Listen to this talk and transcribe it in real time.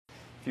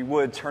you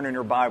would, turn in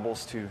your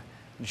Bibles to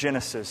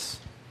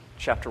Genesis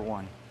chapter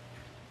 1.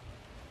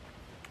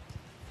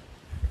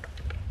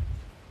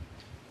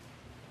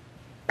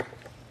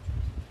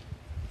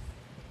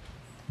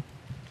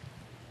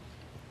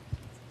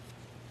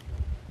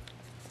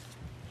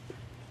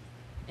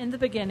 In the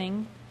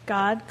beginning,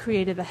 God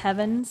created the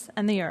heavens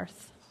and the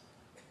earth.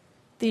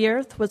 The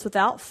earth was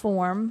without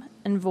form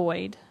and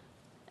void,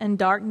 and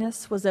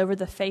darkness was over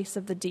the face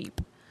of the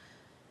deep.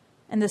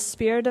 And the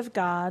Spirit of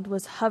God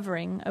was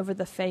hovering over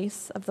the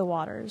face of the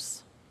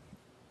waters.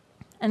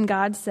 And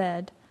God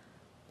said,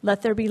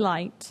 "Let there be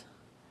light."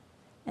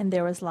 And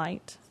there was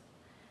light.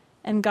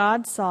 And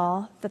God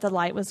saw that the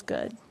light was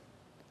good.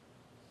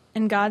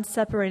 And God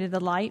separated the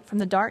light from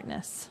the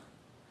darkness.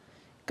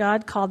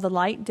 God called the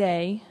light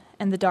day,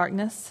 and the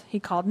darkness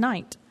he called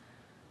night.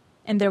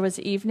 And there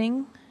was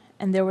evening,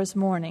 and there was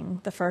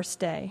morning the first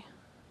day.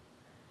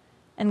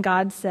 And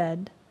God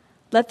said,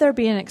 "Let there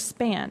be an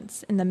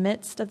expanse in the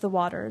midst of the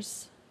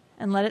waters,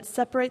 and let it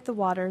separate the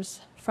waters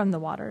from the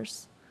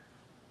waters."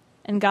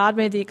 And God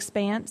made the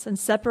expanse and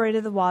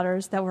separated the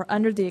waters that were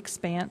under the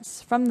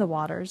expanse from the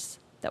waters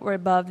that were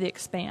above the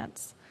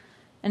expanse.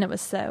 And it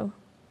was so.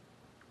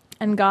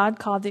 And God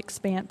called the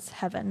expanse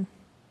heaven.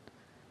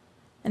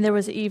 And there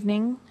was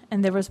evening,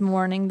 and there was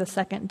morning the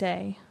second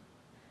day.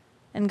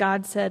 And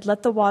God said,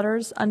 "Let the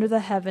waters under the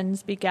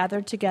heavens be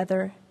gathered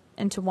together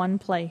into one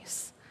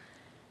place,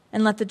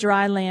 and let the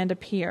dry land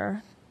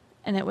appear."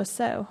 And it was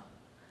so.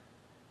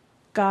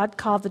 God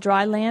called the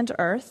dry land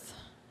earth,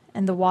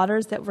 and the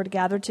waters that were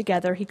gathered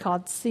together he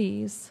called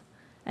seas.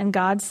 And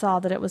God saw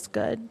that it was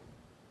good.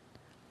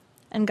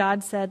 And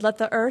God said, "Let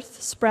the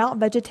earth sprout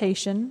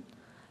vegetation,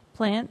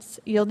 plants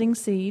yielding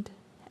seed,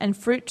 and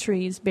fruit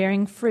trees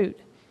bearing fruit,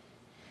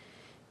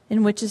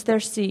 in which is their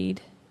seed,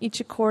 each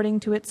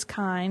according to its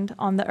kind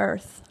on the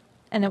earth."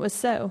 And it was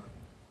so.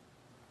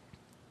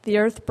 The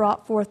earth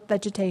brought forth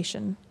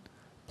vegetation,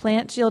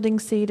 plants yielding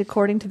seed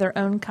according to their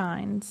own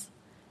kinds,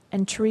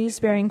 and trees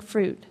bearing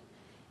fruit,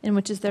 in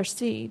which is their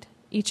seed,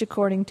 each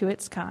according to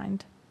its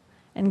kind.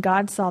 And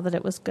God saw that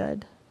it was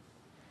good.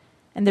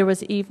 And there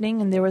was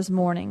evening, and there was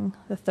morning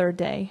the third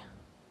day.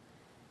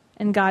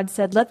 And God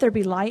said, "Let there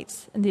be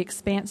lights in the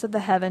expanse of the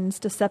heavens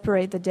to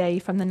separate the day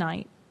from the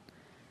night.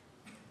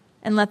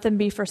 And let them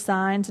be for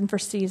signs and for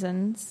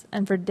seasons,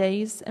 and for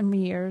days and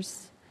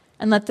years.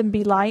 And let them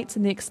be lights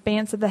in the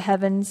expanse of the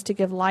heavens to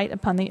give light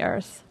upon the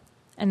earth."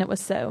 And it was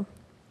so.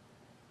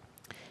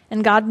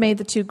 And God made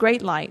the two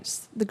great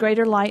lights, the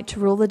greater light to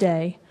rule the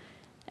day,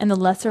 and the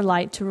lesser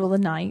light to rule the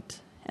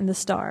night, and the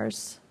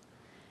stars.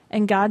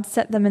 And God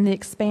set them in the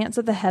expanse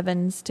of the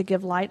heavens to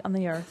give light on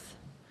the earth,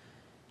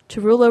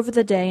 to rule over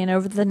the day and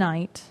over the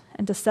night,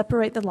 and to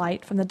separate the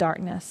light from the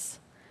darkness.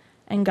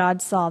 And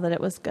God saw that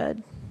it was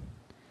good.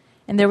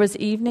 And there was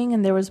evening,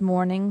 and there was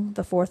morning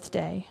the fourth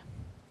day.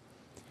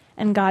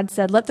 And God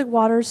said, "Let the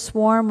waters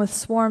swarm with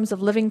swarms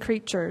of living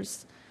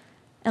creatures,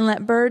 and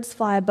let birds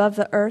fly above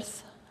the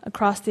earth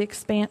across the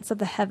expanse of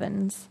the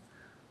heavens."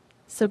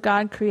 So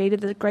God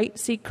created the great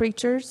sea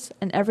creatures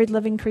and every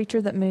living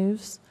creature that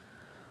moves,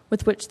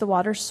 with which the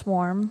waters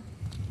swarm,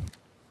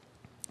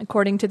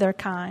 according to their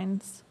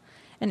kinds,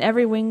 and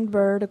every winged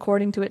bird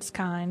according to its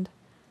kind.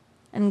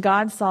 And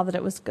God saw that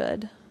it was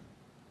good.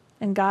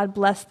 And God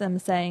blessed them,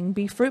 saying,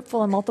 "Be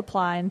fruitful and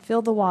multiply, and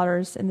fill the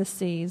waters in the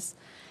seas,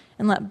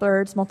 and let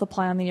birds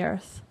multiply on the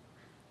earth."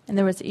 And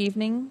there was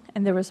evening,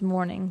 and there was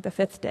morning the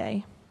fifth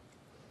day.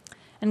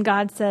 And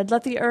God said,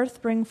 "Let the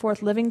earth bring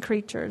forth living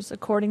creatures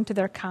according to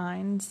their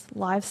kinds,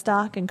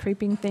 livestock and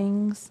creeping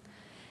things,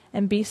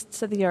 and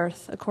beasts of the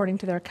earth according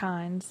to their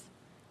kinds."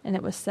 And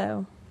it was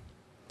so.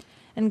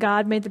 And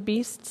God made the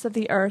beasts of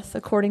the earth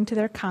according to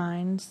their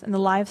kinds, and the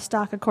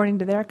livestock according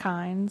to their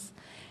kinds,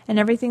 and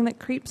everything that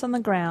creeps on the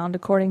ground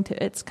according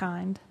to its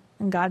kind.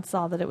 And God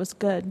saw that it was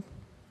good.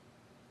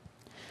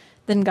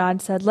 Then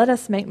God said, "Let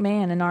us make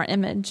man in our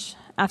image,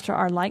 after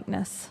our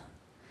likeness,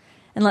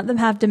 and let them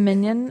have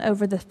dominion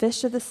over the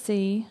fish of the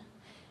sea,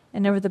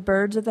 and over the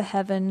birds of the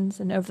heavens,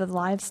 and over the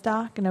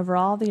livestock, and over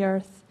all the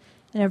earth,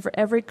 and over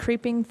every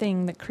creeping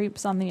thing that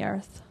creeps on the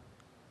earth."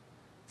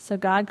 So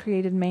God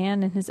created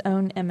man in his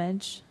own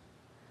image.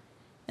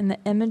 In the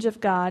image of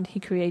God he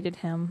created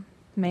him,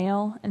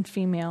 male and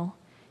female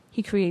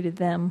he created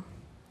them.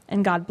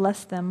 And God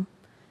blessed them.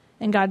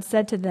 And God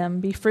said to them,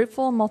 "Be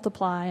fruitful and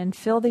multiply, and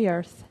fill the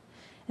earth,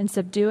 and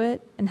subdue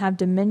it, and have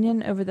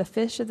dominion over the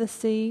fish of the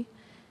sea,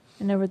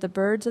 and over the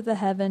birds of the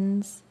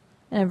heavens,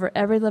 and over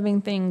every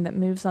living thing that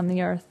moves on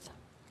the earth."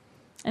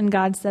 And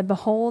God said,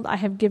 "Behold, I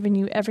have given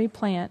you every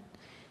plant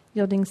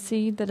yielding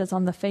seed that is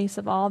on the face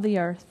of all the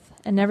earth,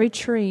 and every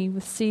tree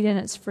with seed in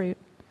its fruit.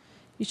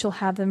 You shall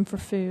have them for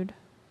food.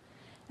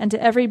 And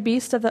to every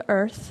beast of the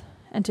earth,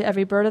 and to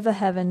every bird of the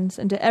heavens,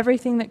 and to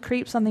everything that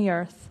creeps on the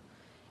earth,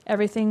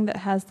 everything that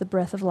has the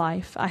breath of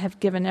life, I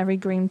have given every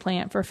green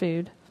plant for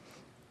food."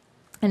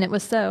 And it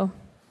was so.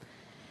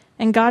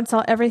 And God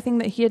saw everything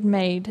that he had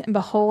made, and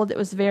behold, it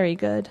was very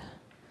good.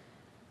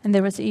 And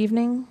there was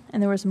evening,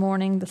 and there was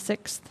morning the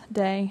sixth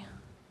day.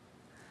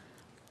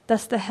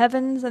 Thus the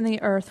heavens and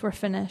the earth were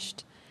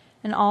finished,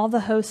 and all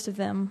the host of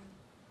them.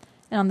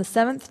 And on the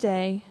seventh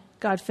day,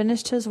 God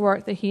finished his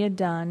work that he had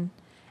done,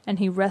 and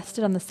he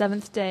rested on the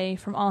seventh day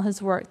from all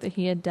his work that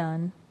he had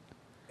done.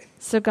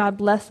 So God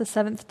blessed the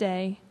seventh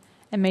day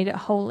and made it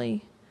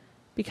holy,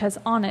 because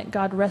on it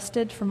God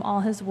rested from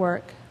all his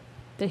work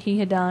that he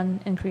had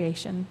done in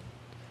creation.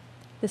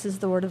 This is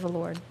the word of the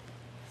Lord.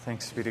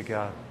 Thanks be to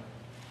God.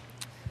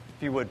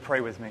 If you would,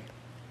 pray with me.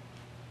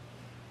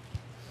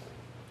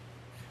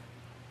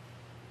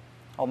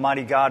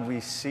 Almighty God, we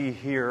see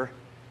here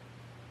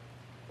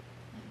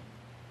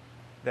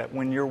that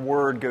when your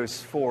word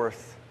goes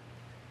forth,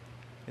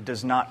 it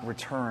does not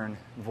return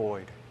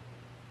void.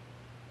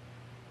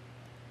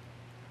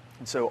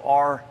 And so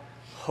our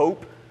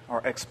hope,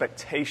 our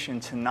expectation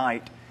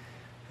tonight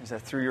is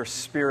that through your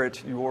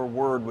Spirit, your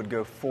word would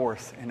go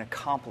forth and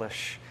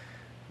accomplish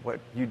what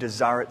you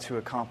desire it to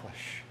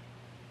accomplish.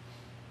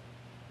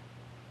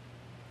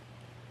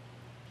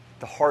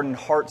 The hardened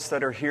hearts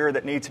that are here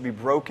that need to be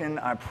broken,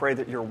 I pray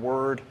that your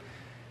word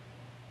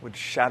would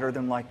shatter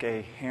them like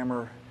a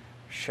hammer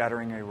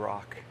shattering a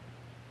rock.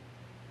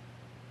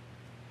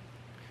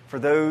 For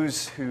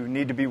those who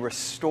need to be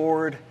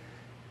restored,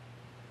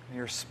 may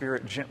your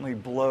Spirit gently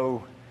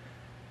blow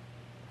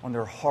on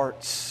their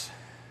hearts.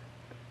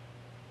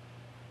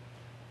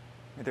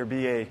 May there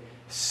be a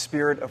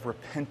spirit of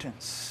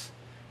repentance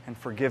and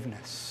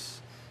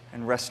forgiveness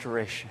and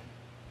restoration.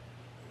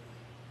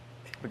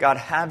 But God,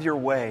 have your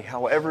way.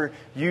 However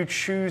you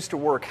choose to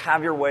work,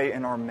 have your way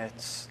in our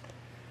midst.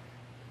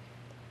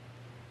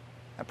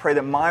 I pray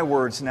that my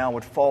words now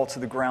would fall to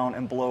the ground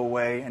and blow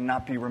away and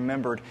not be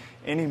remembered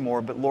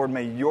anymore. But Lord,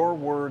 may your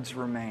words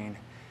remain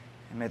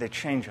and may they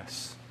change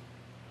us.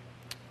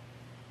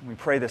 And we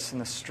pray this in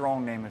the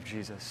strong name of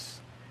Jesus.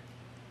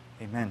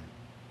 Amen.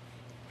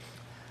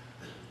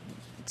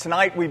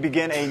 Tonight we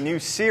begin a new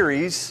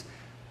series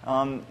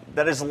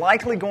that is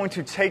likely going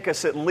to take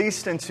us at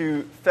least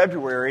into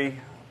February,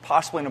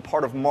 possibly in a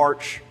part of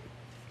March,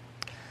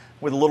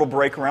 with a little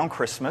break around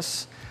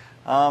Christmas.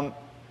 And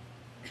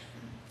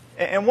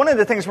one of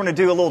the things we're going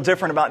to do a little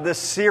different about this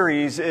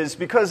series is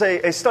because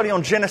a study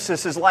on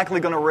Genesis is likely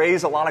going to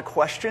raise a lot of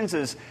questions,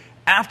 is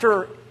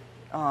after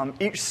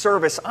each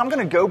service, I'm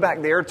going to go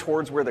back there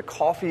towards where the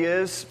coffee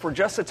is for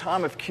just a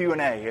time of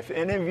Q&A. If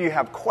any of you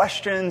have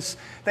questions,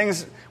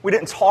 things we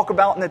didn't talk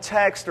about in the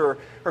text, or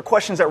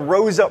questions that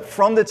rose up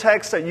from the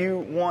text that you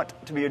want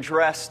to be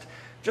addressed,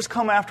 just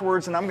come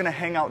afterwards, and I'm going to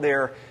hang out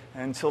there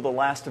until the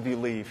last of you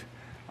leave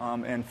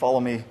and follow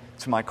me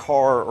to my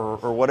car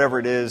or whatever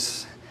it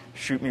is.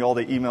 Shoot me all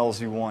the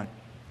emails you want.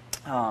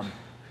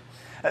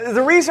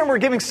 The reason we're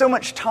giving so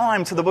much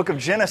time to the book of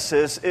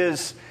Genesis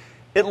is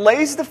it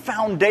lays the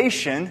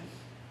foundation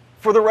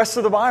for the rest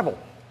of the Bible.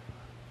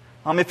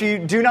 If you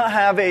do not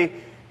have a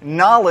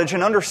knowledge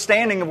and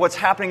understanding of what's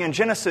happening in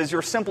Genesis,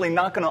 you're simply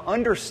not going to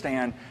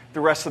understand the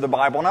rest of the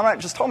Bible. And I'm not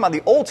just talking about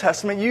the Old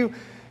Testament. You,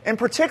 in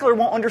particular,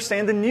 won't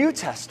understand the New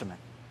Testament.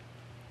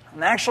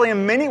 And actually,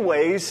 in many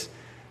ways,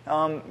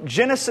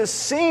 Genesis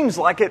seems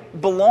like it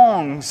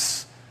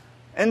belongs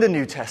in the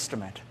New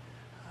Testament.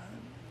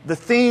 The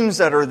themes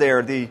that are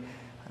there, the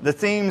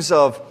themes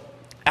of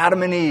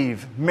Adam and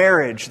Eve,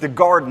 marriage, the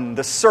garden,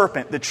 the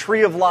serpent, the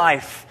tree of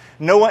life,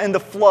 Noah and the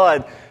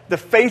flood, the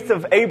faith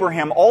of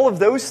Abraham, all of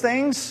those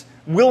things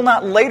will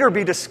not later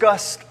be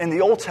discussed in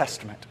the Old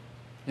Testament.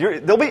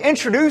 They'll be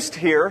introduced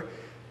here,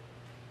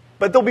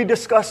 but they'll be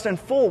discussed in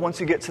full once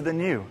you get to the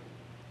New.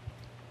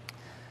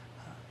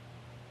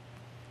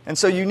 And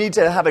so you need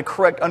to have a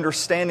correct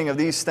understanding of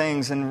these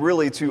things and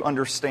really to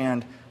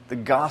understand the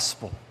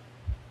gospel.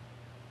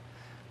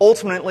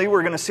 Ultimately,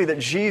 we're going to see that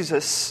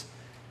Jesus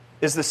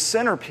is the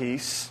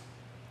centerpiece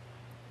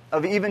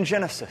of even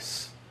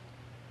Genesis.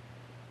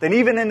 Then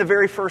even in the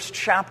very first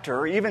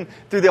chapter, even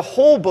through the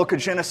whole book of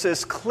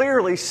Genesis,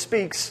 clearly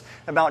speaks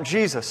about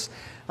Jesus.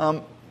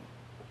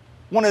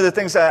 One of the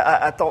things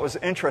that I thought was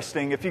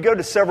interesting, if you go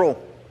to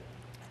several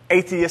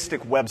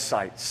atheistic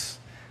websites,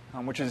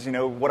 which is,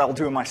 what I'll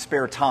do in my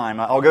spare time.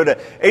 I'll go to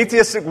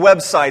atheistic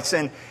websites,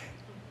 and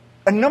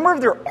a number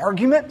of their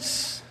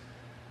arguments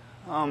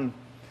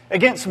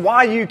against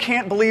why you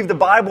can't believe the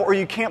Bible or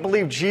you can't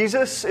believe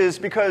Jesus is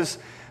because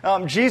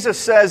Jesus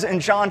says in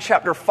John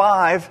chapter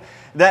 5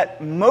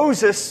 that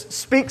Moses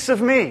speaks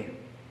of me. It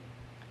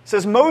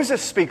says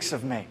Moses speaks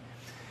of me.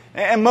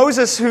 And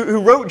Moses,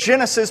 who wrote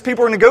Genesis,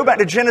 people are going to go back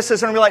to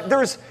Genesis and be like,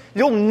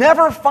 you'll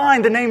never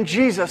find the name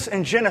Jesus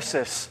in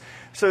Genesis.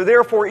 So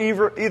therefore,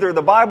 either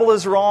the Bible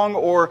is wrong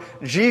or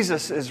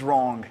Jesus is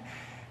wrong.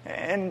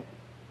 And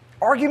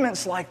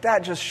arguments like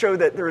that just show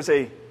that there's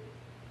a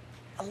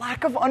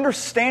lack of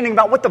understanding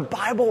about what the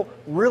Bible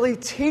really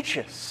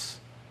teaches.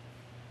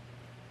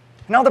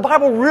 Now, the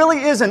Bible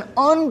really is an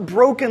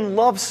unbroken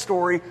love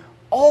story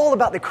all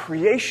about the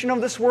creation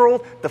of this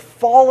world, the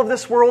fall of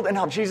this world, and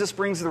how Jesus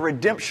brings the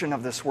redemption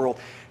of this world.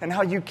 And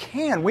how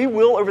we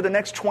will, over the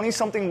next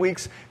 20-something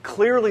weeks,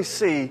 clearly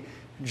see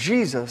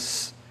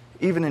Jesus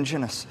even in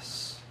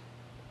Genesis.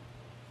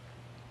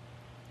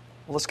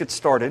 Well, let's get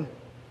started.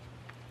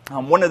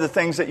 One of the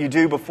things that you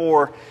do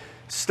before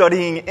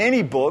studying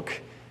any book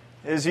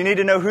is you need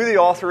to know who the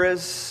author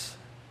is,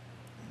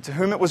 to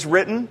whom it was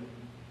written,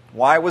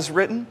 why it was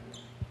written.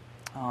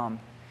 And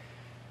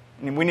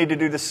we need to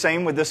do the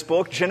same with this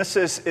book.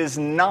 Genesis is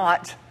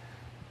not,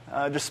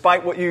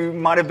 despite what you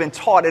might have been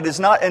taught, it is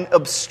not an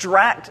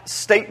abstract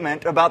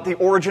statement about the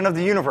origin of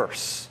the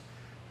universe.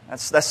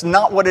 That's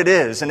not what it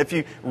is. And if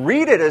you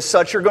read it as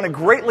such, you're going to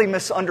greatly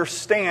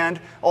misunderstand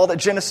all that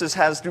Genesis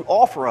has to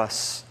offer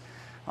us.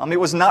 It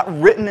was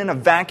not written in a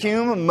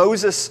vacuum.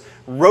 Moses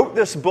wrote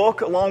this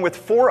book along with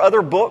 4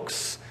 other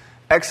books,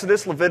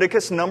 Exodus,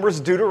 Leviticus, Numbers,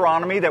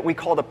 Deuteronomy, that we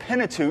call the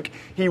Pentateuch.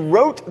 He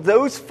wrote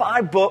those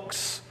 5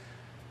 books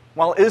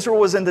while Israel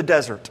was in the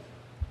desert.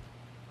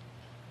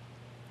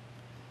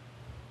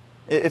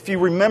 If you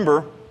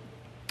remember,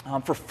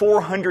 for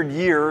 400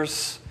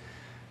 years,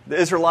 the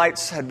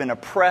Israelites had been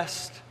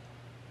oppressed.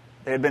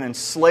 They had been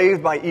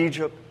enslaved by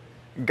Egypt.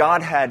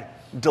 God had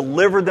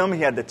delivered them.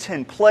 He had the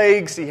 10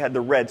 plagues. He had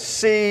the Red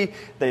Sea.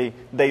 They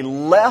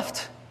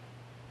left.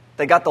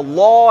 They got the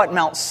law at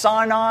Mount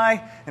Sinai,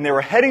 and they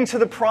were heading to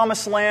the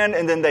Promised Land,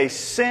 and then they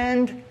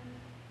sinned,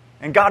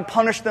 and God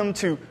punished them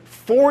to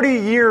 40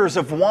 years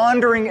of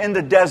wandering in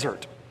the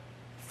desert.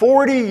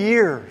 40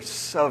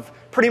 years of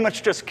pretty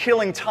much just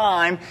killing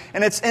time.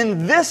 And it's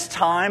in this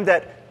time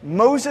that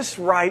Moses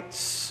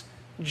writes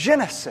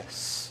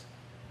Genesis.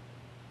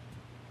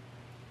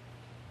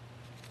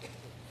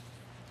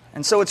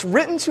 And so it's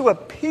written to a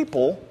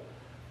people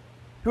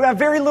who have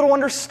very little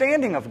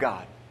understanding of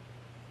God.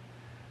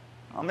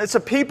 It's a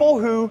people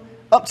who,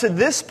 up to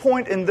this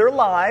point in their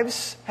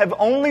lives, have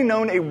only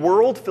known a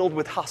world filled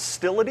with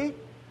hostility,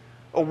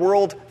 a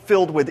world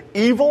filled with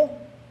evil,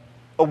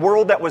 a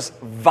world that was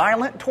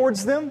violent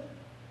towards them.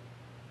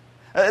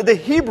 The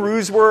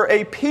Hebrews were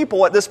a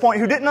people at this point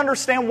who didn't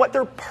understand what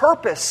their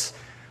purpose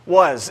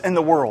was in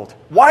the world.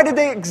 Why did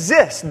they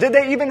exist? Did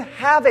they even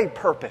have a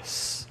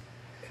purpose?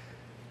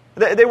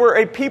 They were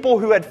a people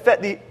who had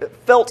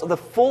felt the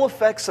full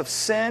effects of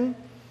sin.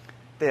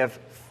 They have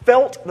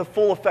felt the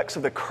full effects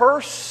of the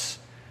curse.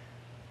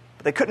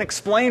 But they couldn't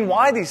explain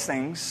why these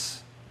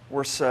things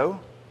were so.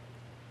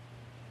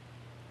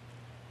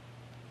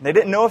 They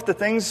didn't know if the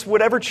things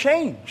would ever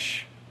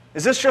change.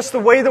 Is this just the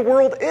way the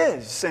world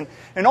is?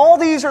 And all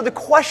these are the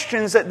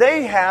questions that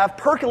they have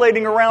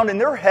percolating around in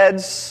their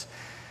heads.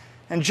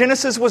 And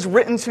Genesis was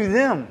written to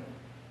them,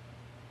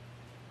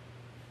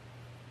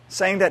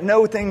 saying that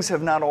no, things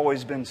have not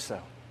always been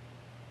so.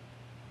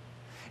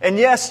 And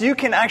yes, you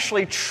can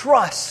actually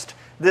trust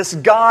this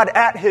God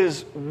at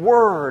His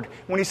word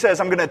when He says,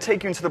 I'm going to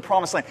take you into the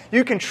Promised Land.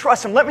 You can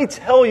trust Him. Let me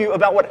tell you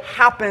about what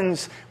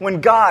happens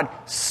when God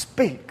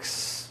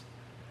speaks.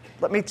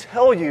 Let me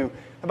tell you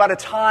about a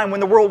time when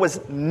the world was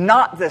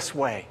not this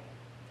way.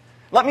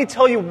 Let me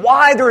tell you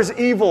why there is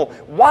evil,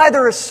 why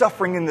there is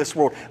suffering in this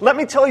world. Let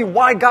me tell you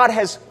why God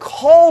has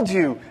called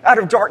you out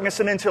of darkness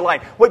and into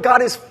light. What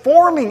God is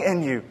forming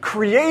in you,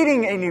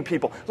 creating a new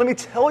people. Let me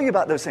tell you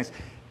about those things.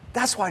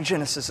 That's why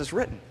Genesis is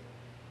written.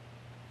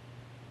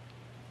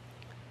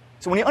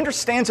 So when you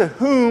understand to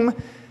whom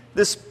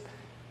this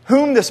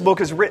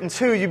book is written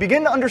to, you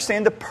begin to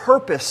understand the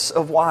purpose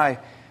of why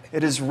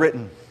it is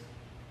written.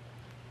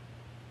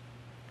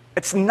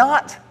 It's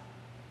not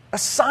a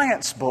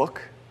science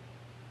book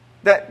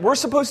that we're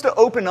supposed to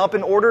open up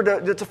in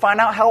order to find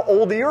out how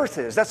old the earth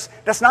is.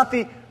 That's not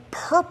the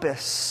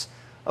purpose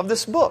of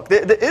this book.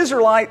 The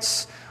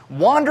Israelites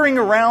wandering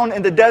around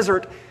in the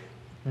desert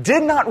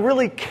did not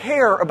really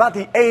care about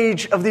the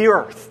age of the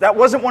earth. That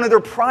wasn't one of their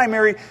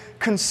primary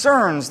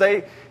concerns.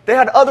 They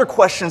had other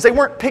questions. They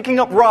weren't picking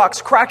up rocks,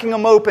 cracking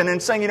them open,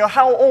 and saying,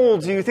 how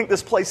old do you think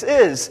this place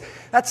is?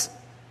 That's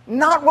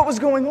not what was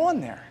going on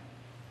there.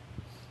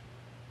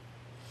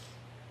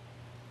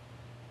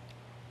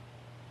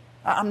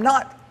 I'm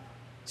not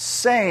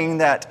saying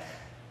that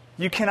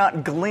you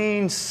cannot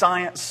glean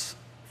science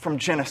from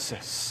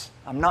Genesis.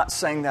 I'm not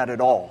saying that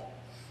at all.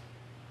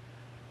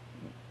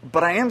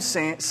 But I am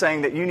saying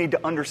that you need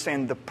to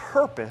understand the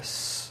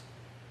purpose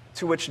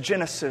to which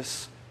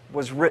Genesis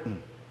was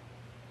written.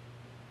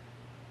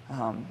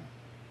 And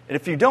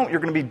if you don't,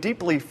 you're going to be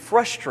deeply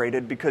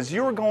frustrated because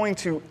you're going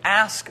to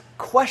ask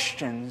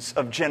questions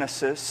of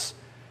Genesis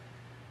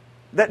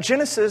that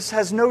Genesis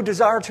has no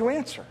desire to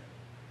answer.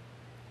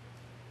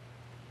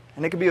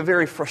 And it can be a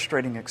very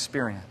frustrating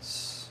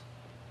experience.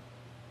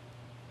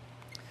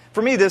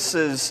 For me, this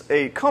is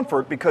a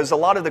comfort because a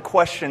lot of the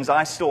questions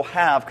I still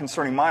have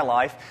concerning my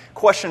life,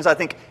 questions I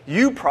think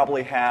you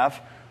probably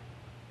have,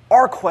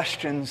 are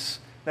questions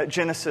that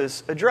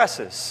Genesis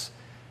addresses.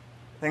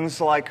 Things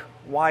like,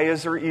 why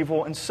is there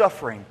evil and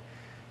suffering?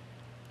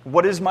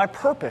 What is my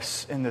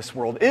purpose in this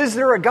world? Is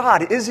there a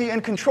God? Is He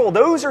in control?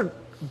 Those are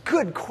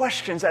good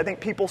questions I think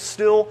people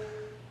still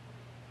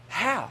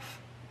have.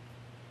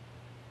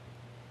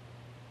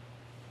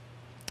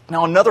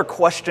 Now, another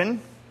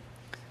question,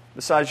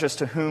 besides just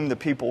to whom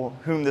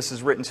this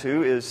is written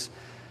to, is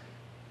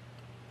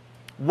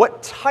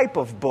what type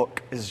of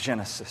book is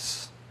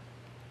Genesis?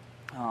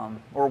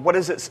 Or what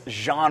is its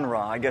genre,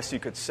 I guess you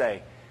could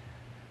say?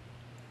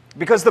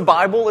 Because the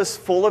Bible is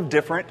full of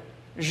different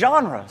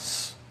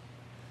genres.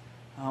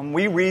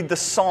 We read the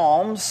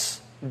Psalms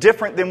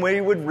different than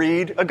we would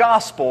read a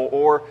Gospel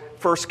or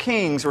 1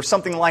 Kings or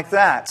something like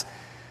that.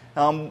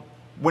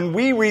 When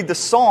we read the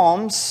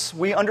Psalms,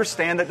 we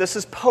understand that this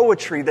is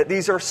poetry, that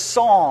these are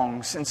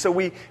songs, and so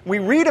we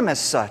read them as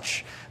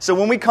such. So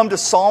when we come to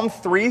Psalm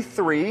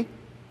 3:3,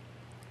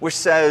 which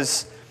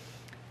says,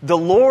 "The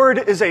Lord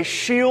is a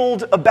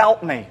shield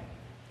about me,"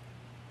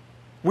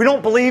 we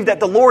don't believe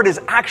that the Lord is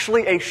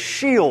actually a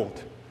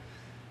shield.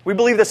 We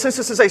believe that since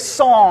this is a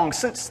song,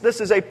 since this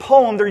is a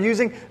poem, they're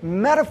using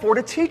metaphor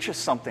to teach us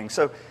something.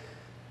 So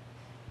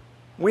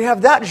we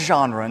have that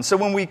genre. And so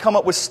when we come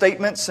up with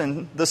statements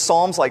in the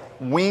Psalms like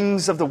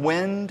wings of the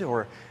wind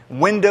or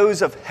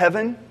windows of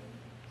heaven,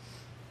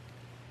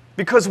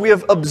 because we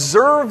have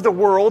observed the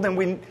world and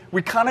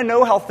we kind of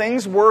know how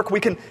things work, we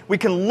can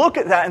look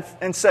at that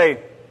and say,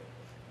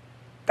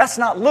 that's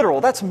not literal,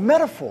 that's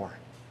metaphor.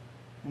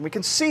 And we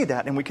can see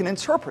that and we can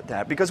interpret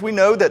that because we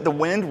know that the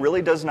wind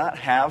really does not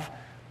have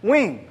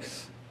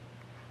wings.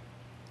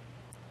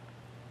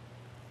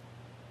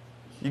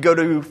 You go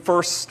to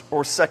 1st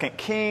or 2nd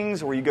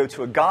Kings, or you go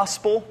to a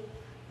gospel,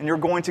 and you're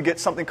going to get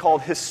something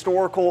called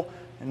historical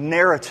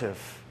narrative,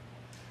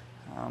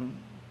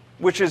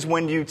 which is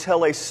when you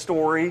tell a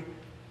story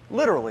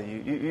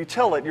literally. You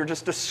tell it, you're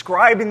just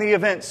describing the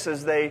events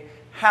as they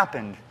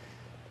happened.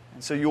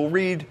 And so you'll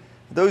read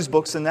those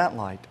books in that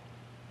light.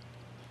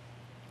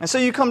 And so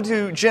you come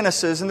to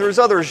Genesis, and there's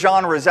other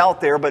genres out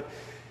there, but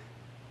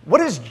what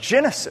is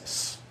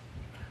Genesis?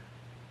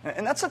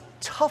 And that's a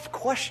tough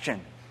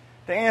question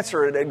to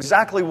answer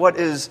exactly what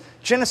is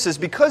Genesis,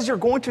 because you're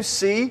going to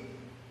see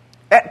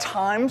at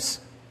times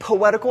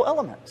poetical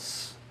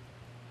elements.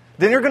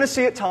 Then you're going to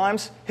see at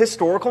times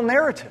historical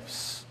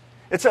narratives.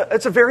 It's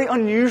a very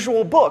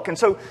unusual book. And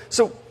so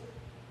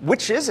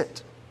which is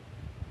it?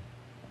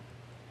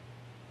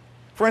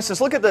 For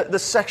instance, look at the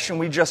section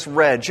we just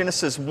read,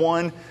 Genesis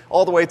 1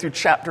 all the way through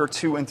chapter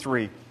 2 and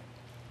 3.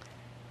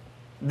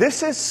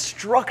 This is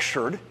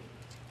structured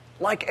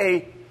like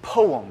a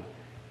poem,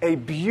 a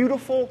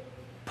beautiful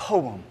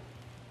poem.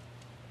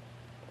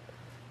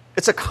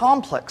 It's a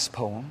complex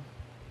poem.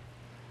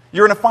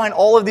 You're going to find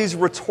all of these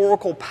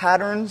rhetorical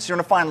patterns. You're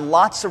going to find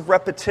lots of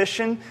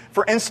repetition.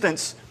 For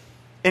instance,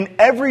 in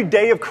every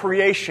day of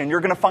creation,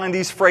 you're going to find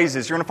these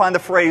phrases. You're going to find the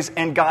phrase,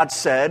 "and God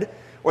said,"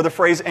 or the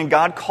phrase, "and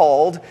God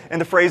called," and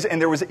the phrase, "and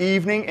there was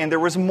evening and there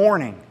was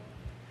morning."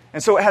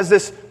 And so it has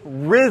this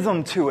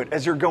rhythm to it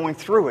as you're going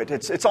through it.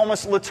 It's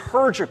almost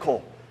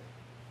liturgical.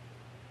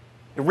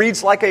 It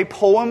reads like a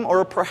poem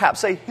or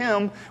perhaps a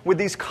hymn with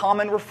these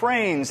common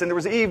refrains. And there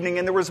was evening,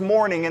 and there was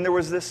morning, and there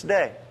was this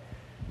day.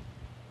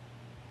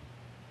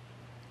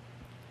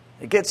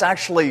 It gets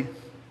actually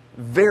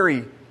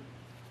very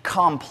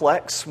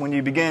complex when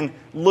you begin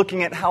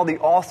looking at how the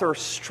author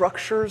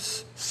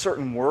structures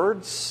certain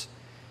words.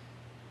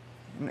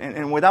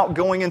 And without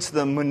going into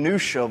the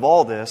minutia of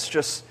all this,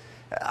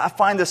 I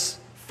find this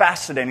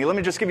fascinating. Let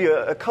me just give you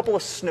a couple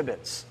of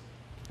snippets.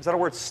 Is that a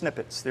word?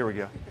 Snippets. There we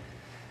go.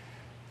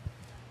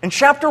 In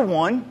chapter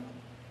 1,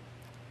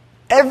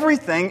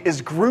 everything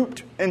is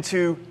grouped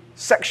into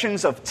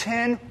sections of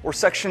 10 or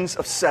sections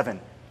of 7.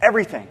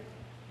 Everything.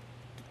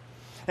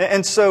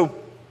 And so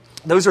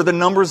those are the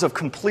numbers of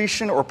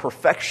completion or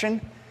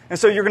perfection. And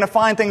so you're going to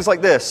find things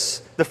like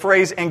this. The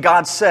phrase, "and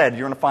God said,"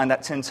 you're going to find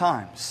that 10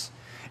 times.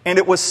 "And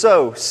it was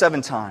so,"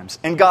 7 times.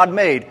 "And God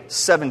made,"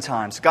 7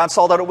 times. "God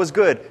saw that it was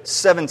good,"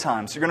 7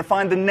 times. You're going to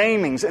find the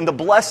namings and the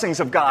blessings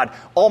of God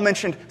all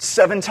mentioned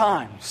 7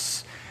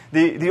 times.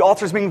 The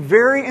author's being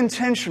very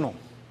intentional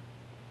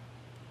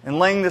in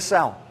laying this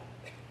out.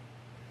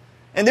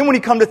 And then when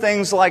you come to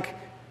things like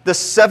the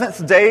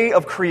 7th day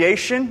of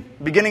creation,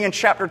 beginning in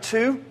chapter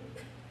 2,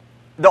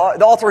 the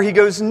author, he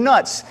goes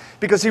nuts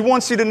because he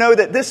wants you to know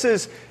that this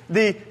is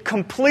the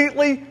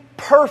completely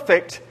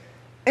perfect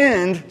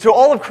end to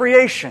all of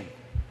creation.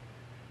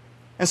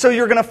 And so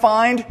you're going to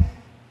find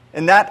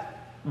in that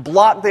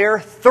block there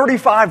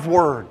 35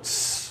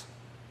 words,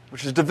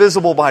 which is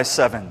divisible by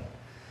 7.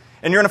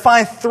 And you're going to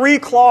find 3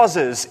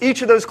 clauses,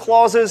 each of those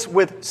clauses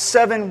with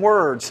 7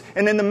 words.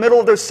 And in the middle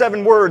of those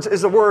 7 words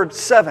is the word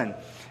 7.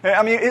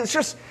 I mean, it's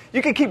just,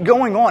 you can keep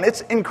going on.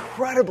 It's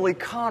incredibly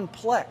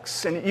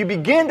complex. And you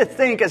begin to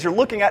think, as you're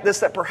looking at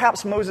this, that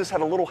perhaps Moses had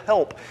a little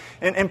help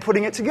in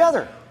putting it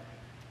together.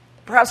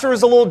 Perhaps there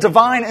was a little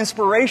divine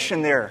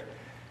inspiration there.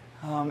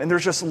 And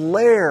there's just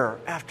layer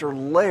after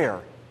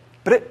layer.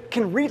 But it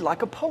can read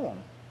like a poem,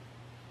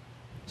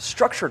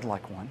 structured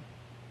like one.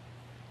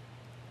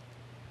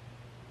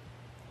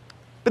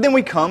 But then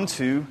we come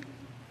to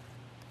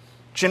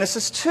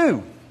Genesis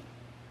 2.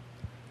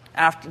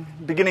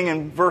 Beginning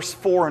in verse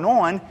 4 and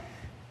on,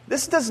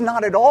 this does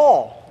not at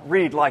all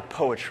read like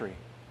poetry.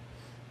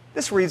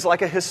 This reads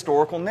like a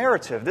historical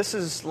narrative. This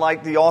is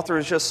like the author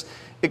is just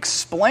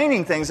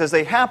explaining things as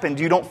they happened.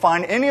 You don't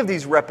find any of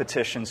these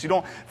repetitions. You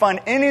don't find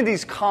any of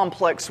these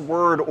complex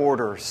word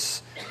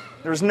orders.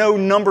 There's no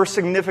number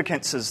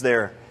significances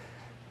there.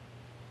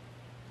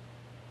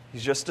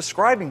 He's just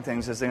describing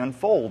things as they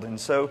unfold. And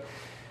so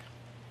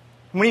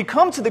when you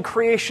come to the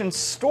creation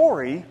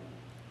story,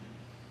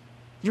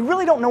 you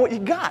really don't know what you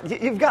got.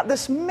 You've got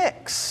this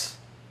mix.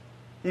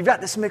 You've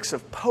got this mix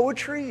of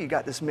poetry. You've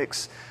got this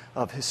mix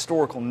of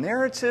historical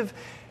narrative.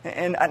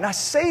 And I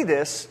say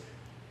this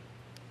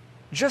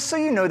just so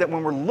you know that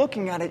when we're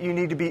looking at it, you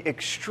need to be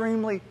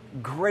extremely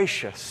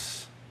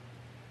gracious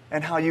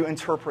in how you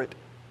interpret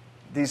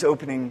these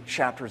opening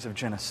chapters of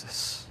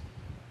Genesis.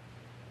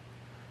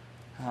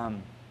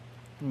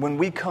 When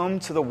we come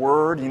to the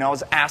Word, I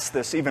was asked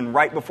this even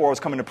right before I was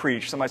coming to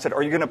preach. Somebody said,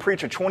 are you going to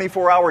preach a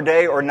 24-hour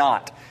day or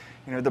not?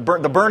 The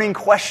burning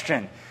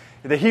question.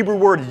 The Hebrew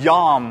word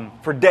yom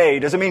for day,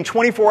 does it mean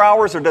 24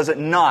 hours or does it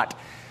not?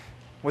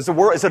 Is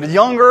it a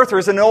young earth or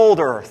is it an old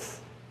earth?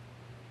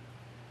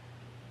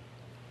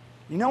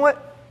 You know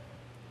what?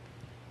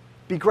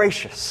 Be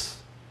gracious.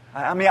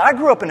 I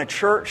grew up in a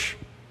church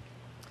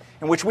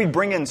in which we'd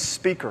bring in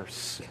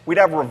speakers. We'd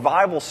have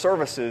revival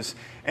services,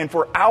 and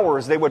for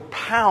hours they would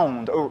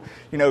pound,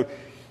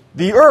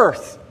 the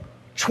earth,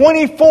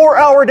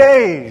 24-hour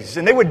days,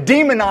 and they would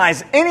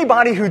demonize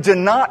anybody who did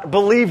not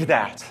believe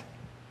that.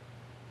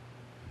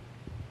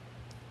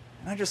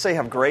 And I just say,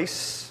 have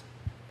grace.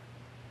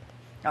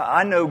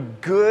 I know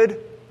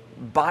good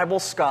Bible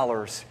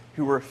scholars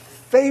who were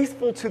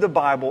faithful to the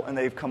Bible, and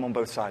they've come on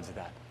both sides of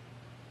that.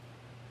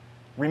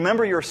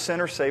 Remember, you're a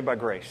sinner saved by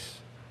grace.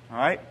 All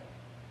right?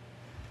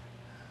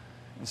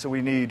 And so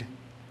we need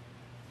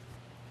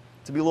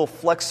to be a little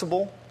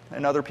flexible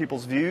in other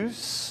people's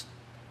views,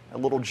 a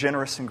little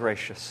generous and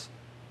gracious.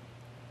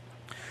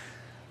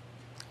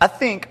 I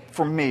think,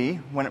 for me,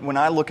 when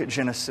I look at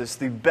Genesis,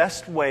 the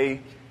best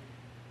way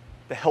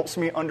that helps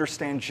me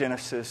understand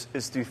Genesis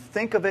is to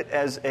think of it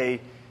as a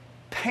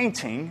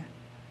painting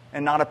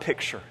and not a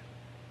picture.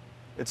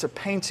 It's a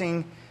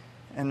painting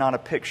and not a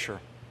picture.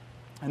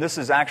 And this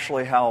is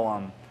actually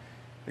how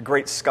the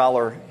great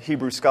scholar,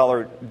 Hebrew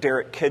scholar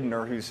Derek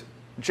Kidner, whose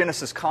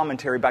Genesis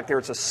commentary back there,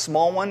 it's a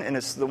small one, and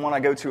it's the one I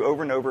go to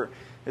over and over.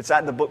 It's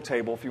at the book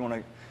table if you want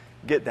to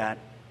get that.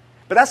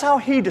 But that's how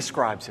he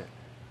describes it.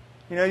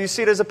 You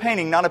see it as a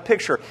painting, not a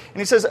picture. And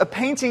he says a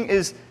painting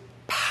is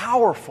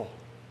powerful.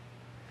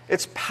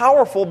 It's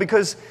powerful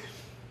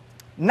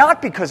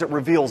not because it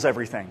reveals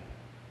everything.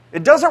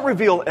 It doesn't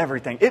reveal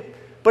everything,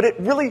 but it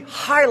really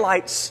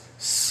highlights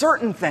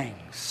certain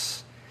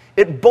things.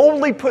 It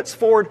boldly puts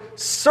forward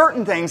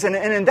certain things, and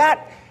in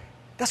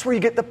that's where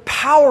you get the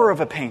power of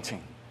a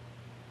painting.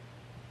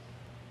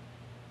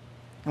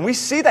 And we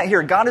see that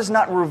here. God has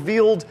not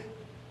revealed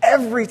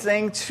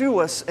everything to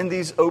us in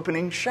these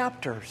opening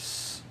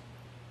chapters.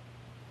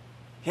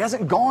 He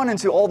hasn't gone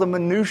into all the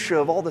minutiae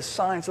of all the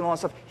science and all that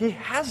stuff. He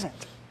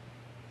hasn't.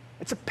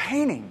 It's a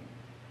painting.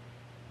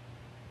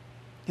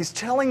 He's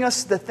telling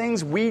us the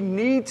things we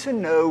need to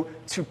know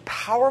to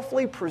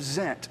powerfully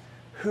present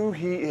who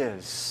He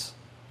is.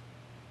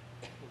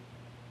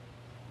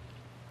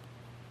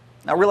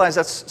 Now, I realize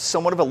that's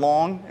somewhat of a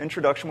long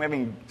introduction. We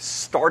haven't even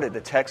started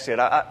the text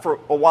yet. For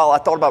a while, I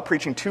thought about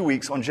preaching 2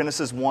 weeks on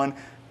Genesis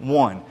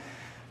 1:1.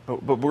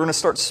 But we're going to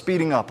start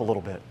speeding up a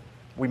little bit.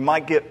 We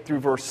might get through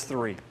verse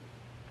 3.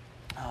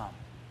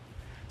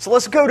 So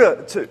let's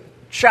go to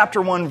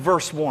chapter 1,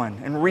 verse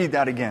 1, and read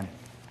that again.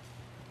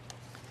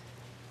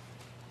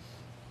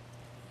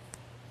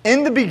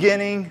 In the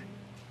beginning,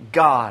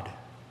 God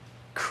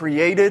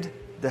created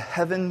the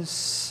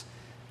heavens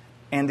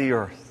and the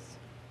earth.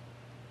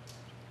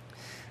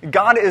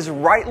 God is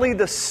rightly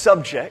the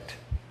subject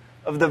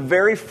of the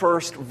very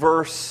first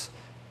verse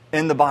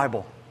in the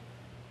Bible.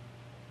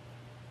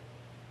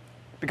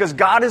 Because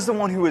God is the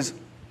one who has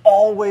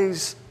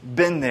always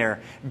been there.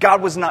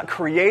 God was not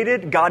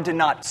created. God did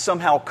not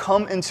somehow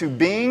come into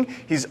being.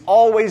 He's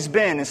always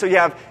been. And so you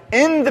have,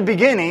 in the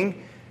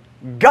beginning,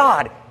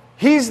 God.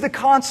 He's the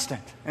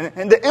constant.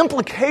 And the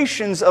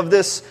implications of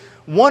this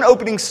one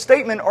opening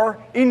statement are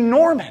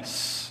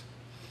enormous.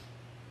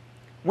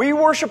 We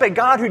worship a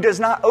God who does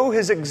not owe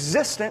His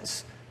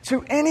existence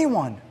to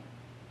anyone.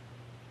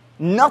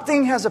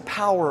 Nothing has a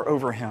power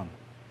over Him.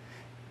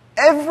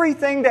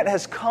 Everything that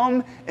has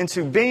come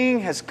into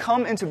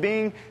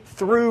being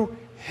through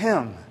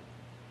Him.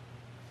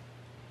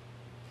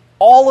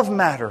 All of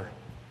matter,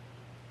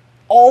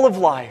 all of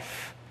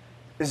life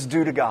is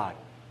due to God.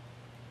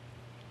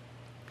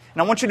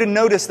 And I want you to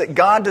notice that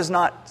God does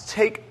not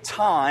take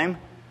time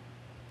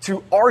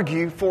to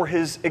argue for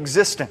His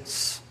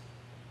existence.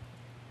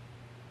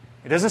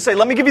 He doesn't say,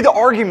 let me give you the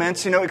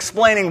arguments,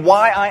 explaining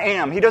why I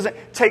am. He doesn't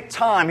take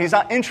time. He's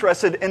not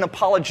interested in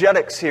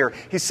apologetics here.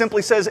 He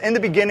simply says, in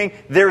the beginning,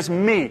 there's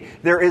me.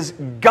 There is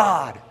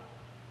God.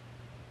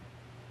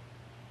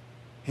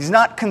 He's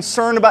not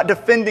concerned about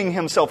defending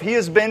Himself. He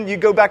has been, you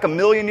go back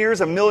 1,000,000 years,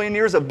 1,000,000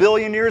 years,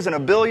 1,000,000,000 years, and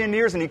 1,000,000,000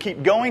 years, and you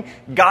keep going.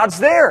 God's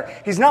there.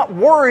 He's not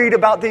worried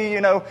about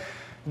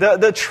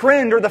the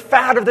trend or the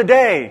fad of the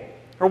day.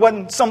 Or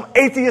when some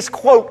atheist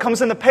quote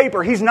comes in the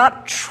paper. He's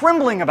not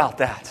trembling about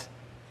that.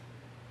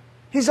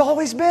 He's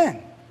always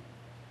been.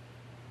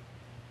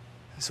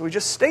 So He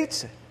just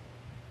states it.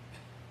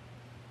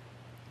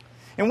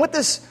 And what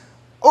this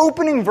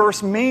opening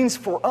verse means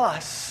for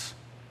us,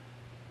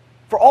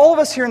 for all of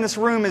us here in this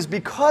room, is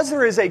because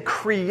there is a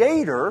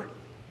Creator,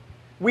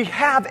 we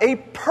have a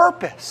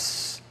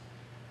purpose.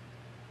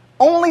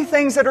 Only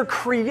things that are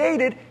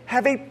created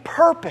have a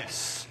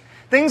purpose.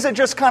 Things that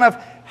just kind of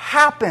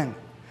happen,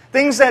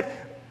 things that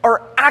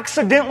are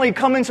accidentally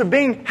come into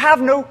being, have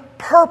no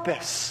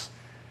purpose.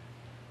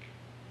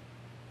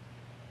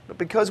 But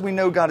because we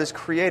know God has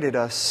created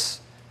us,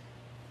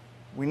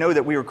 we know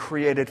that we were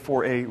created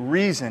for a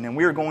reason, and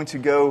we are going to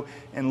go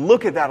and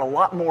look at that a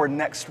lot more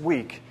next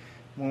week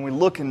when we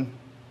look in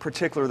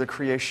particular the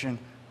creation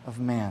of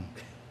man.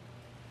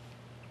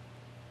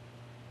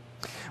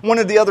 One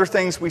of the other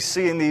things we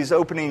see in these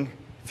opening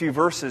few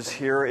verses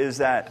here is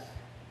that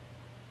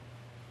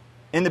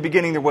in the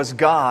beginning there was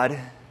God,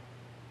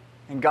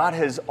 and God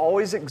has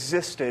always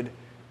existed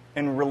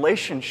in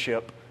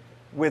relationship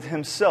with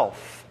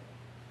Himself,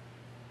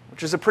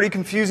 which is a pretty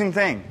confusing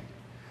thing.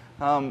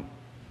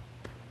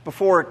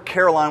 Before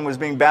Caroline was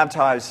being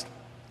baptized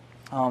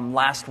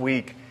last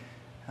week,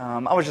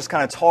 I was just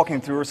kind of talking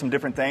through her some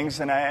different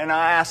things, and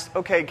I asked,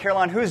 okay,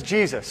 Caroline, who is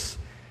Jesus?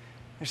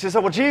 And she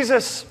said, well,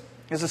 Jesus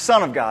is the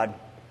Son of God.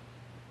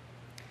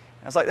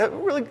 I was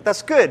like,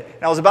 that's good.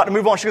 And I was about to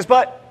move on. She goes,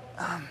 but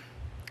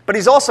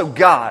He's also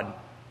God.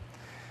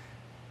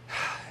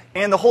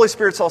 And the Holy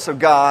Spirit's also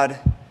God,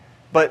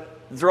 but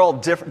they're all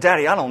different.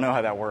 Daddy, I don't know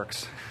how that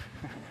works.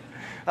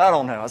 I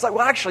don't know. I was like,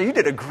 well, actually, you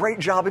did a great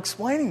job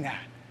explaining that.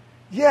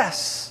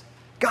 Yes,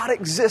 God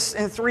exists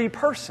in three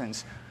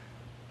persons,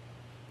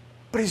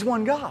 but He's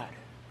one God.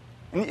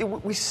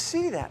 And we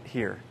see that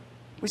here.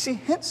 We see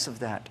hints of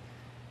that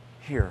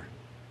here.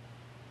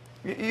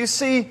 You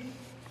see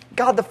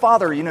God the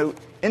Father, in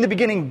the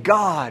beginning,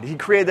 God, He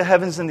created the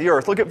heavens and the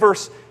earth. Look at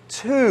verse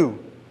 2.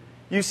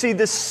 You see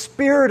the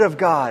Spirit of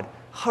God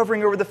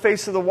hovering over the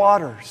face of the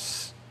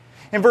waters.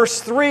 In verse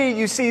 3,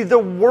 you see the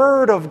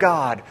Word of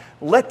God.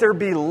 Let there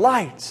be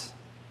light.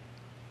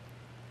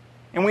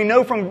 And we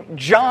know from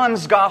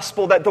John's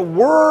Gospel that the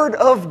Word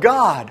of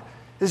God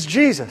is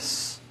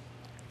Jesus.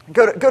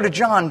 Go to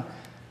John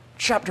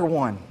chapter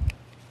 1.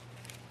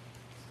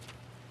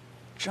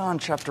 John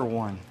chapter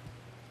 1.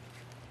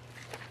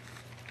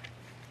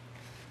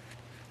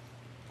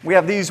 We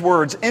have these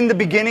words. In the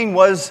beginning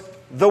was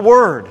the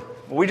Word.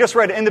 We just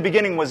read in the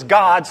beginning was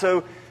God,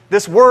 so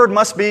this Word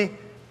must be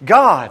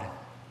God.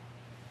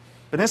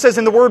 But then it says,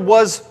 and the Word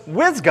was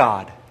with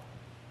God.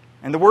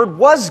 And the Word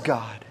was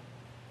God.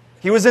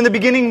 He was in the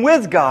beginning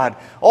with God.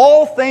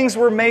 All things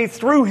were made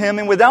through Him,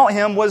 and without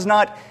Him was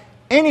not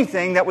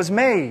anything that was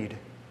made.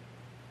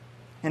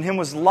 In Him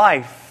was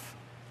life,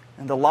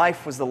 and the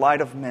life was the light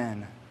of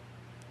men.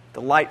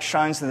 The light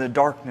shines in the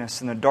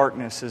darkness, and the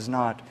darkness has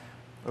not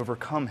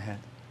overcome it.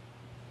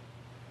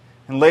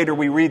 And later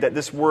we read that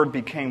this Word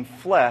became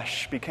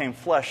flesh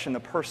in the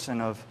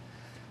person of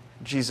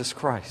Jesus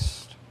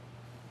Christ.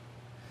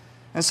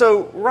 And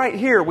so right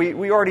here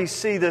we already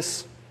see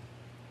this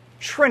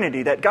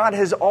Trinity, that God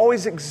has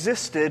always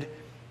existed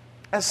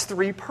as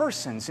three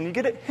persons. And you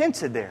get it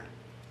hinted there.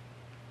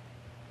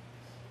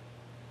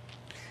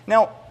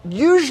 Now,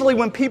 usually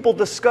when people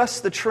discuss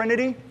the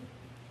Trinity,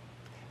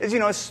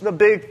 it's the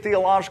big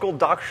theological,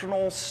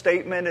 doctrinal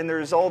statement, and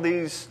there's all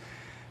these,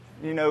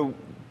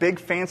 big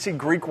fancy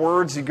Greek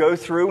words you go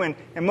through, and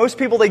most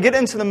people, they get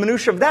into the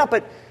minutiae of that,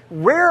 but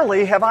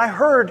rarely have I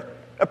heard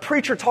a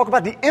preacher talk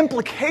about the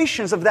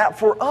implications of that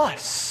for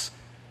us.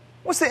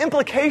 What's the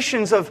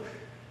implications of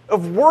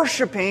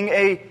worshiping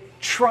a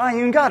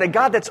triune God, a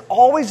God that's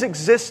always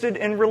existed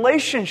in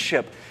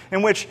relationship,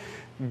 in which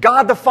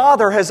God the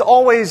Father has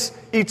always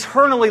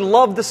eternally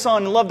loved the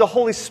Son and loved the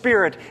Holy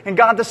Spirit, and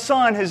God the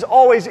Son has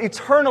always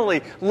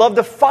eternally loved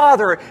the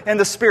Father and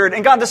the Spirit,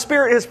 and God the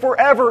Spirit has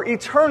forever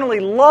eternally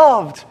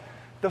loved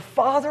the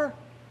Father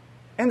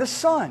and the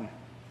Son.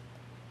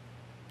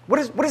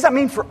 What does that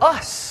mean for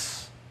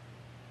us?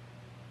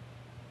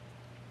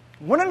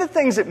 One of the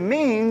things it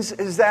means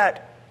is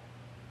that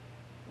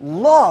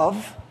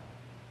love,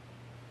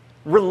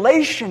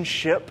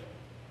 relationship,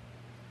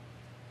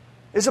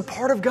 is a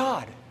part of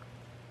God.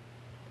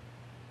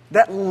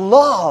 That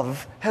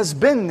love has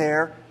been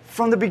there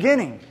from the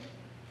beginning.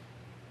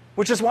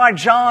 Which is why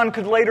John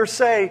could later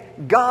say,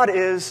 God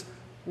is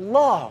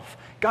love.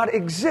 God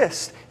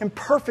exists in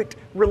perfect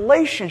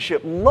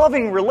relationship,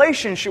 loving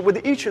relationship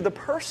with each of the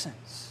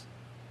persons.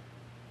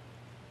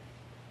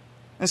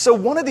 And so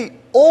one of the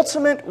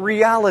ultimate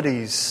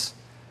realities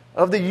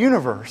of the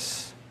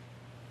universe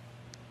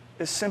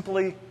is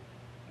simply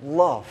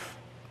love.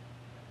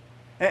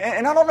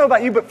 And I don't know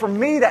about you, but for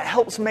me that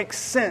helps make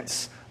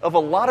sense of a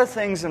lot of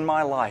things in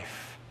my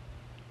life.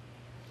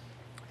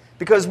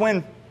 Because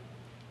when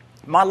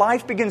my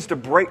life begins to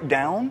break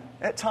down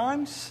at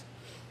times,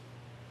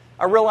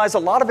 I realize a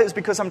lot of it is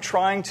because I'm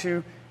trying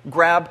to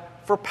grab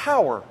for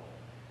power.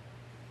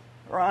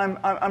 Or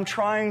I'm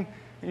trying,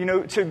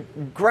 to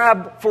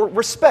grab for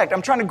respect.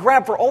 I'm trying to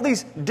grab for all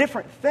these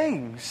different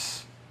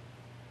things.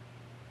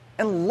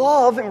 And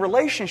love and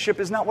relationship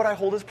is not what I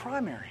hold as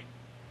primary.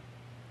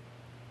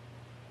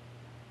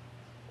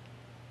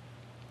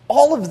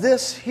 All of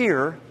this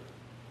here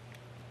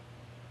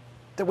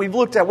that we've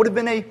looked at would have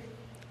been a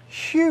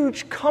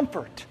huge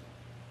comfort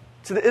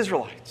to the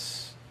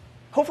Israelites.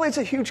 Hopefully it's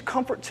a huge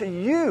comfort to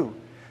you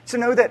to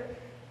know that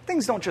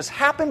things don't just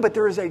happen, but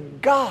there is a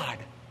God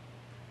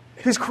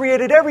who's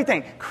created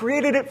everything,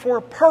 created it for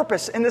a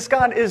purpose, and this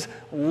God is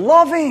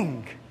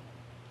loving.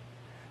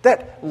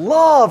 That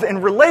love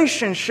and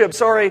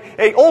relationships are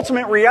a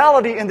ultimate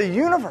reality in the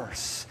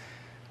universe.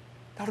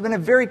 That would have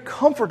been a very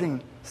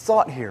comforting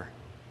thought here,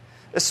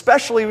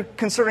 especially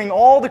considering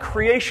all the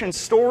creation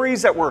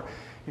stories that were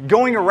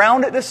going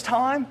around at this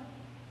time.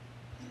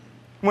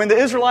 When the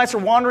Israelites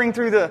were wandering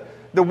through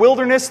the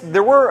wilderness,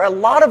 there were a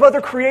lot of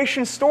other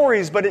creation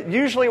stories, but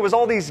usually it was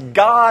all these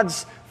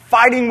gods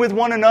fighting with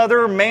one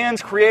another.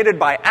 Man's created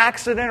by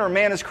accident, or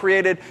man is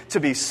created to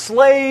be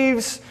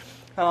slaves.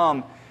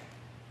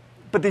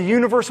 But the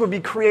universe would be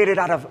created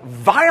out of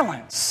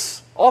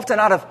violence, often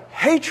out of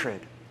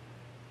hatred.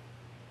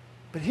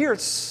 But here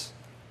it's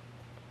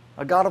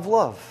a God of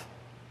love,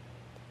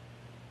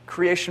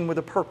 creation with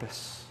a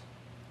purpose.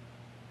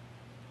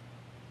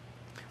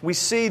 We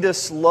see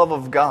this love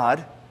of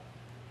God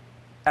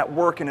at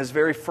work in His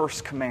very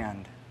first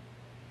command.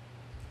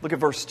 Look at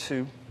verse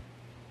 2.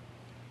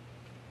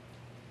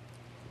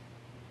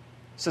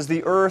 It says,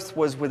 "The earth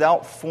was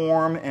without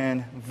form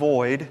and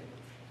void,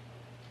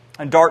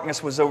 and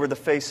darkness was over the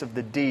face of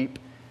the deep,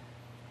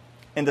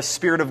 and the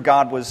Spirit of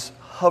God was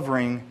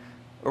hovering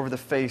over the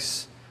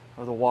face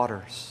of the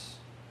waters."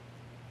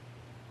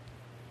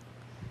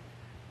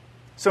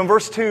 So in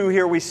verse 2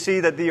 here we see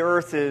that the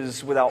earth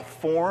is without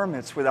form,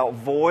 it's without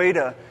void.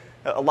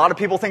 A lot of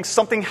people think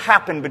something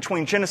happened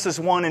between Genesis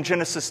 1 and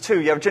Genesis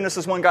 2. You have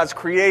Genesis 1, God's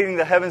creating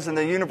the heavens and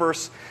the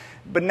universe,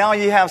 but now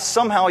you have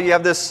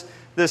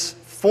this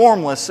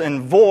formless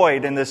and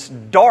void and this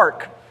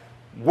dark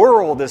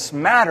world, this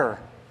matter.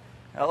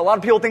 A lot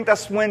of people think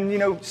that's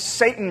when,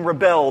 Satan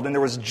rebelled and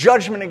there was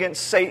judgment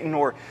against Satan,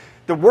 or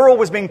the world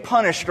was being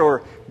punished,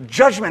 or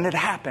judgment had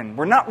happened.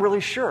 We're not really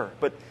sure.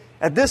 But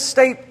at this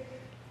state,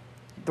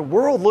 the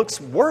world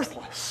looks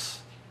worthless.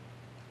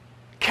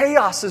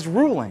 Chaos is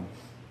ruling.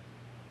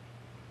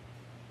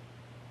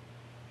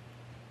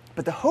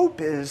 But the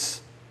hope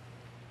is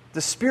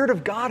the Spirit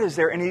of God is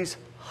there and He's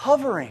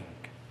hovering.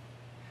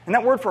 And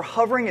that word for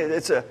hovering,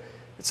 it's a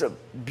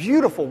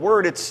beautiful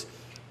word.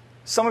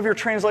 Some of your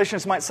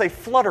translations might say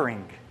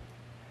fluttering.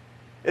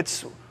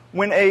 It's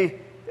when a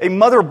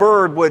mother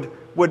bird would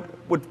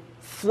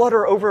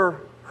flutter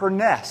over her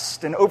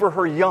nest and over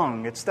her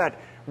young. It's that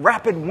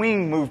rapid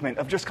wing movement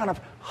of just kind of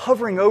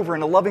hovering over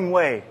in a loving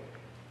way.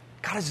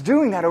 God is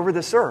doing that over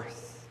this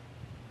earth.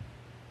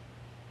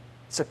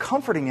 It's a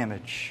comforting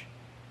image.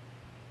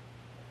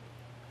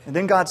 And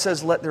then God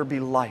says, "Let there be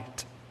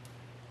light."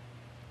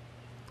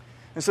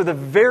 And so the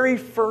very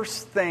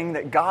first thing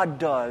that God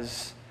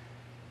does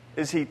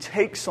is He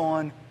takes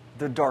on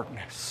the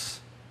darkness.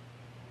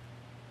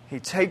 He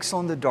takes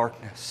on the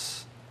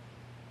darkness.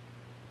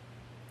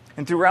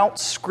 And throughout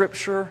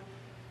Scripture,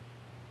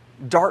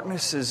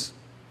 darkness is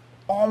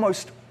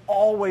almost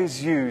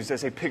always used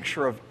as a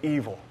picture of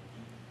evil.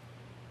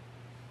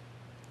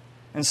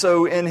 And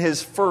so in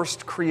His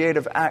first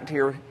creative act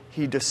here,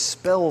 He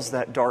dispels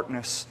that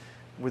darkness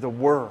with a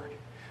word.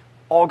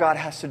 All God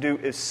has to do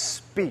is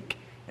speak,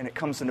 and it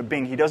comes into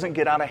being. He doesn't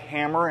get out a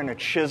hammer and a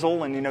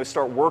chisel and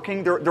start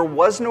working. There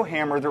was no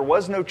hammer, there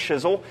was no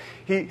chisel.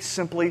 He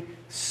simply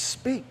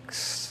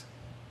speaks.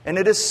 And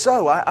it is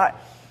so. I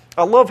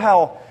love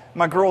how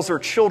my girls, their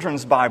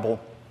children's Bible,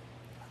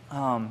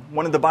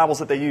 one of the Bibles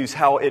that they use,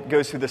 how it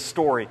goes through this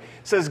story.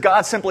 It says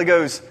God simply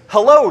goes,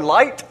 "Hello,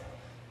 light,"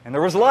 and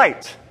there was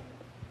light.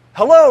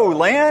 "Hello,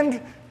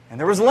 land," and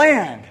there was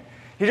land.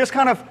 He just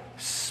kind of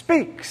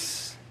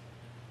speaks,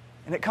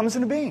 and it comes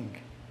into being.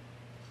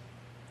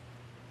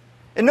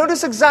 And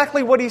notice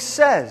exactly what He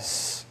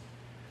says.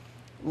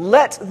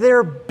 "Let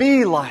there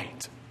be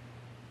light."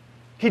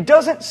 He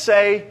doesn't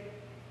say,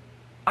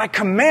 "I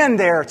command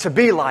there to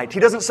be light." He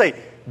doesn't say,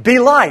 "Be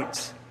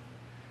light."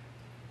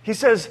 He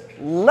says,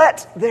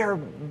 "Let there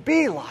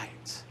be light."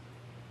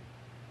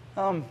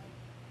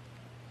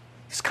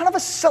 It's kind of a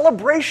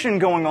celebration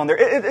going on there.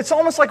 It's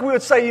almost like we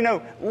would say,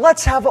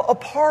 let's have a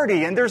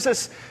party. And there's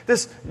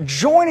this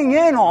joining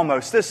in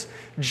almost, this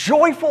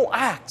joyful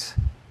act.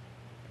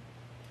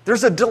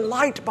 There's a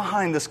delight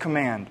behind this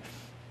command.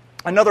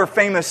 Another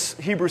famous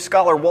Hebrew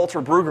scholar, Walter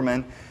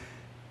Brueggemann,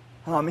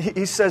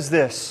 he says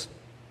this.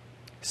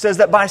 He says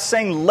that by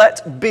saying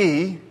 "let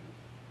be"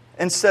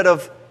 instead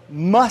of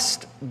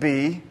 "must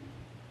be,"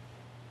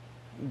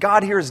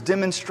 God here is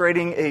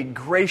demonstrating a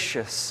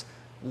gracious,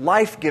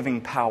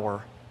 life-giving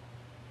power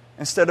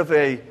instead of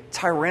a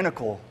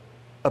tyrannical,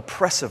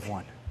 oppressive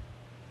one.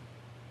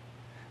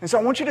 And so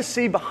I want you to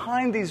see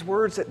behind these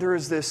words that there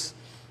is this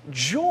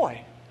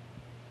joy.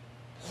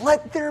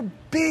 Let there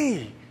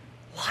be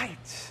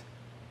light.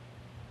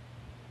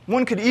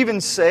 One could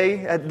even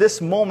say at this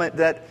moment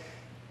that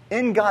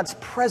in God's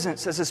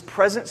presence, as His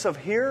presence of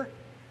here,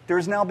 there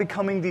is now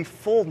becoming the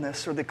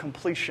fullness or the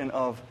completion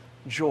of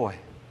joy.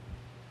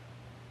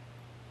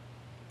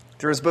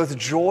 There is both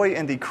joy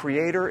in the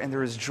Creator and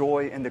there is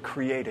joy in the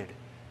created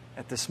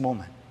at this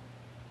moment.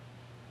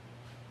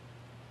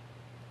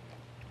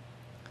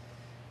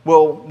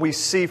 Well, we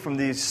see from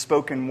these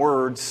spoken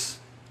words,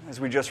 as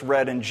we just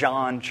read in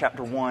John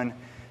chapter 1,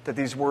 that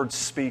these words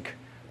speak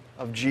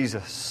of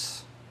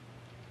Jesus.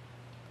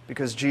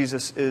 Because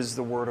Jesus is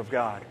the Word of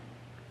God.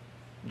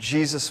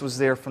 Jesus was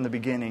there from the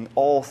beginning.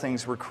 All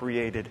things were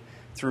created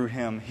through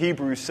Him.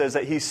 Hebrews says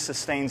that He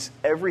sustains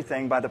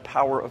everything by the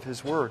power of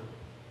His Word.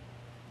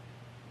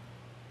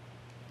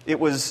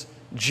 It was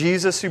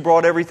Jesus who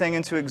brought everything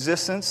into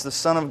existence, the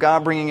Son of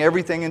God bringing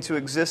everything into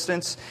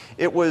existence.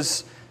 It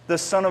was the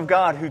Son of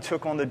God who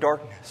took on the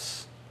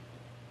darkness.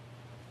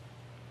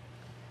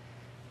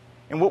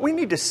 And what we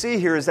need to see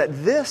here is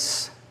that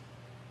this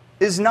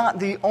is not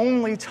the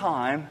only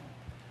time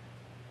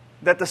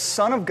that the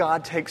Son of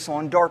God takes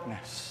on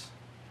darkness.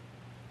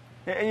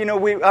 You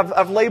know,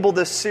 I've labeled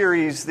this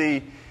series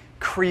the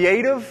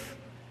creative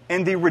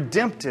and the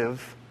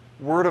redemptive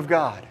Word of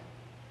God.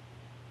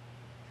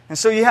 And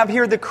so you have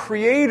here the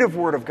creative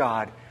Word of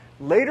God.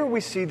 Later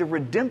we see the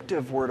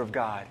redemptive Word of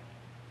God.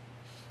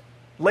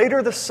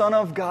 Later the Son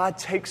of God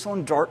takes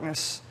on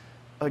darkness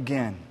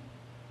again.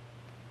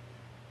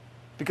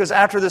 Because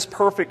after this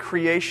perfect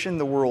creation,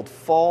 the world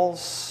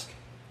falls.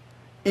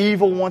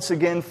 Evil once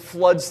again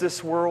floods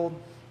this world,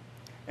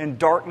 and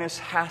darkness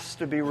has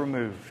to be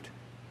removed.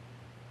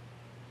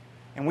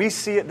 And we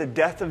see at the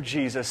death of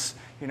Jesus,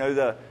 you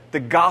know, the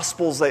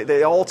Gospels,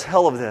 they all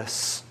tell of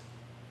this.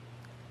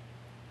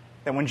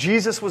 That when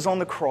Jesus was on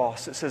the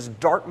cross, it says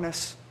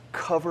darkness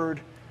covered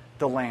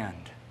the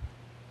land.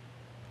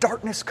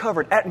 Darkness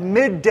covered. At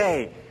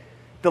midday,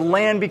 the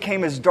land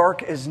became as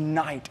dark as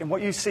night. And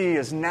what you see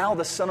is now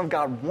the Son of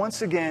God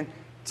once again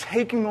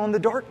taking on the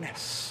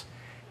darkness,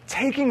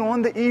 taking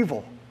on the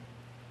evil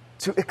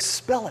to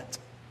expel it.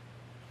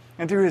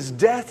 And through His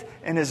death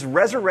and His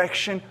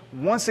resurrection,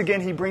 once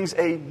again He brings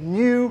a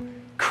new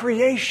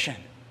creation.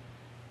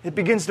 It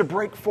begins to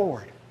break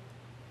forward.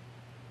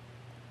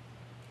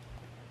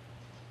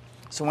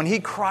 So when He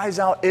cries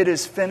out, "It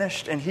is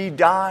finished," and He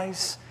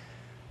dies,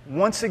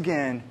 once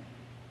again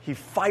He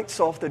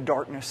fights off the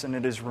darkness and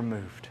it is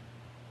removed.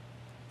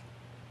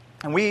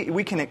 And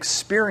we can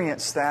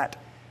experience that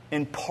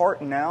in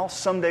part now.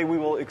 Someday we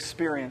will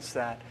experience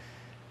that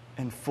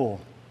in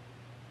full.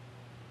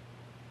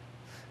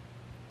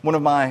 One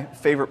of my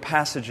favorite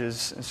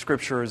passages in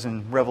Scripture is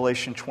in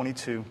Revelation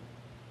 22,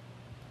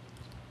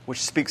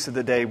 which speaks of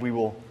the day we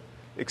will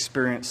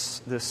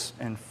experience this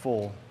in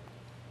full.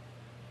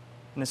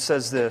 And it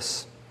says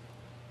this,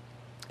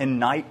 "And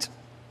night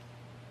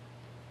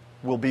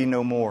will be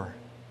no more.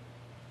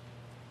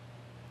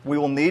 We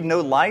will need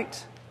no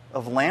light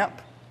of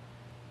lamp.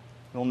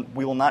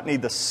 We will not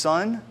need the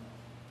sun.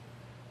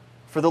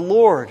 For the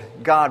Lord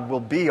God will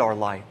be our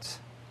light,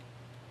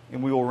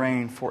 and we will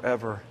reign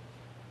forever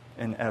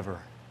and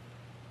ever."